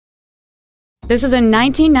This is a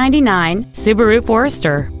 1999 Subaru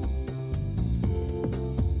Forester.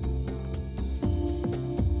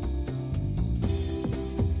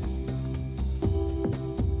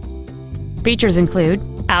 Features include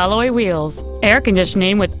alloy wheels, air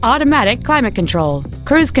conditioning with automatic climate control,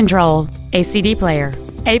 cruise control, a CD player,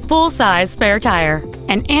 a full-size spare tire,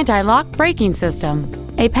 an anti-lock braking system,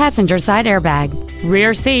 a passenger side airbag,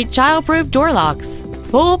 rear seat child-proof door locks,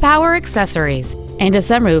 full power accessories, and a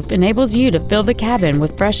sunroof enables you to fill the cabin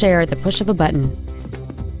with fresh air at the push of a button.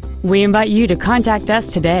 We invite you to contact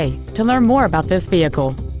us today to learn more about this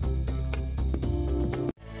vehicle.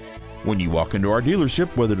 When you walk into our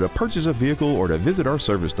dealership, whether to purchase a vehicle or to visit our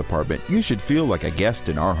service department, you should feel like a guest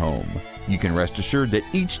in our home. You can rest assured that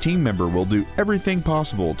each team member will do everything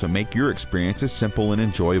possible to make your experience as simple and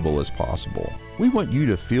enjoyable as possible. We want you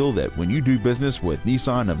to feel that when you do business with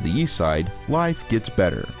Nissan of the Eastside, life gets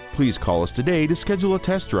better. Please call us today to schedule a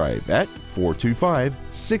test drive at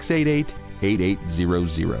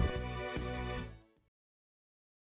 425-688-8800.